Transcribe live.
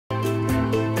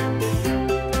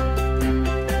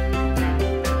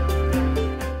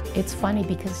It's funny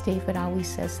because David always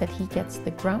says that he gets the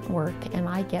grunt work and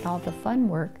I get all the fun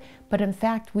work, but in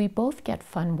fact we both get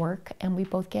fun work and we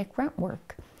both get grunt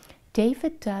work.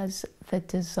 David does the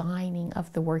designing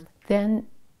of the work, then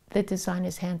the design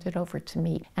is handed over to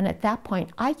me, and at that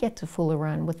point I get to fool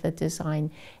around with the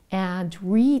design and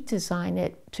redesign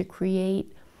it to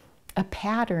create a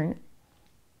pattern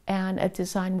and a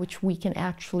design which we can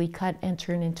actually cut and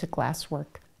turn into glass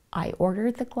work. I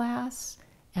order the glass,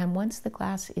 and once the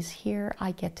glass is here,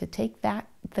 I get to take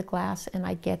the glass and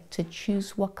I get to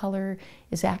choose what color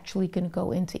is actually going to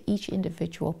go into each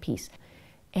individual piece.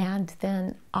 And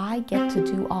then I get to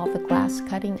do all the glass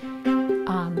cutting,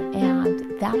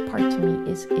 and that part to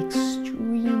me is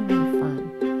extremely